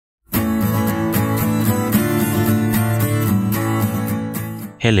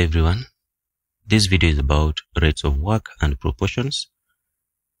Hello everyone, this video is about rates of work and proportions.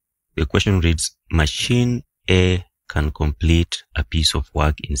 The question reads, machine A can complete a piece of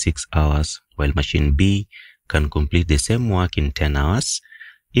work in 6 hours while machine B can complete the same work in 10 hours.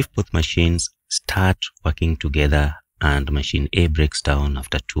 If both machines start working together and machine A breaks down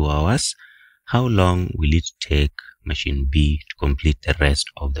after 2 hours, how long will it take machine B to complete the rest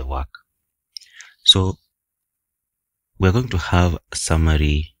of the work? So we're going to have a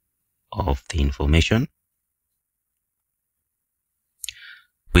summary of the information.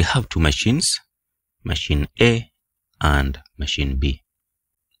 We have two machines, machine A and machine B.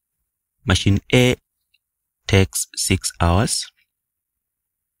 Machine A takes 6 hours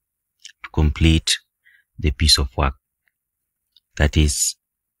to complete the piece of work. That is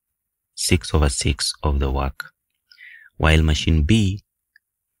 6/6 of the work. While machine B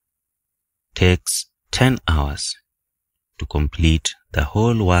takes 10 hours to complete the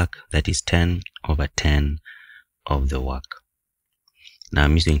whole work, that is 10/10 of the work. Now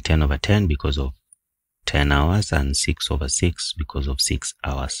I'm using 10/10 because of 10 hours and 6/6 because of 6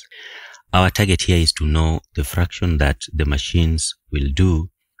 hours. Our target here is to know the fraction that the machines will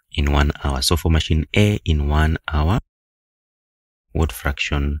do in 1 hour. So for machine A in 1 hour, what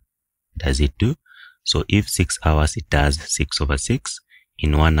fraction does it do? So if 6 hours, it does 6/6.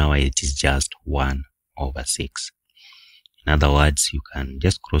 In 1 hour, it is just 1/6. In other words, you can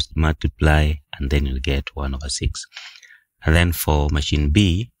just cross multiply and then you'll get 1/6. And then for machine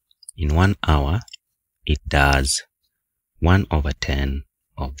B, in 1 hour, it does 1/10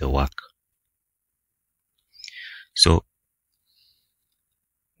 of the work. So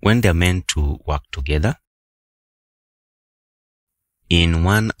when they're meant to work together, in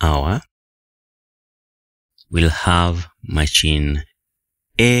 1 hour, we'll have machine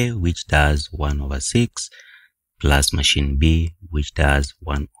A, which does 1/6, plus machine B, which does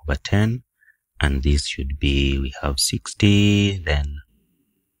 1/10, and this should be, we have 60, then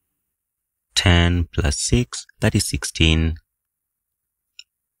 10 plus 6, that is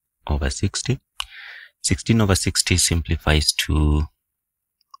 16/60. 16/60 simplifies to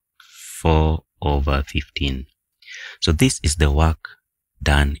 4/15. So this is the work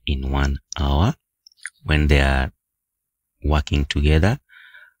done in 1 hour when they are working together.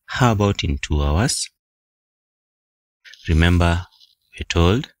 How about in 2 hours? Remember, we're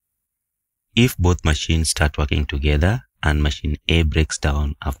told if both machines start working together and machine A breaks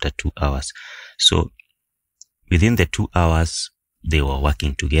down after 2 hours. So within the 2 hours, they were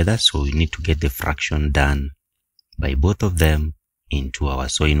working together. So we need to get the fraction done by both of them in 2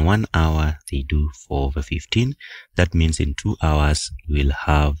 hours. So in 1 hour, they do 4/15. That means in 2 hours, we'll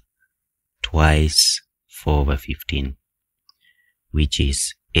have twice 4/15, which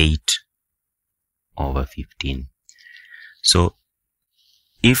is 8/15. So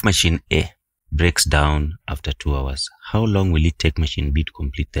if machine A breaks down after 2 hours, how long will it take machine B to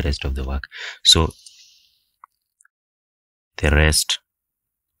complete the rest of the work? So the rest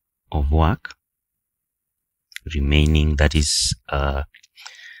of work remaining, that is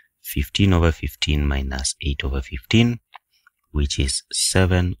 15/15 minus 8/15, which is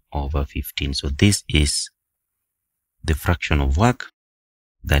 7/15. So this is the fraction of work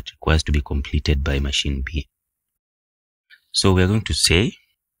that requires to be completed by machine B. So we're going to say,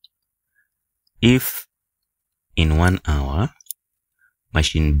 if in 1 hour,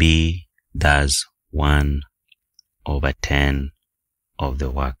 machine B does 1/10 of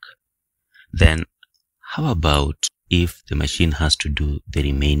the work, then how about if the machine has to do the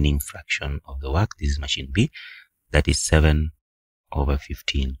remaining fraction of the work? This is machine B, that is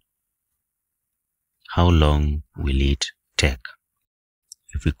 7/15. How long will it take?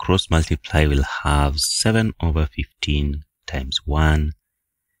 If we cross multiply, we'll have 7/15 times 1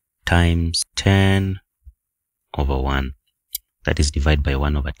 times 10/1. That is divided by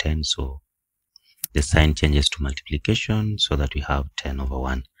 1/10. So the sign changes to multiplication so that we have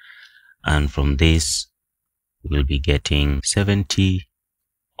 10/1. And from this, we'll be getting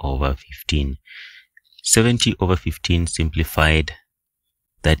 70/15. 70/15 simplified,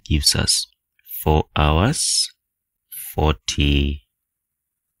 that gives us 4 hours, 40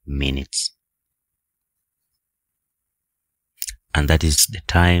 minutes. And that is the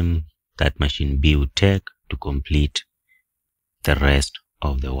time that machine B would take to complete the rest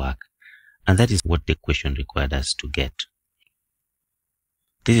of the work. And that is what the question required us to get.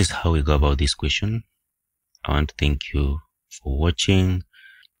 This is how we go about this question. I want to thank you for watching.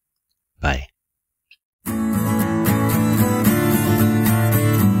 Bye.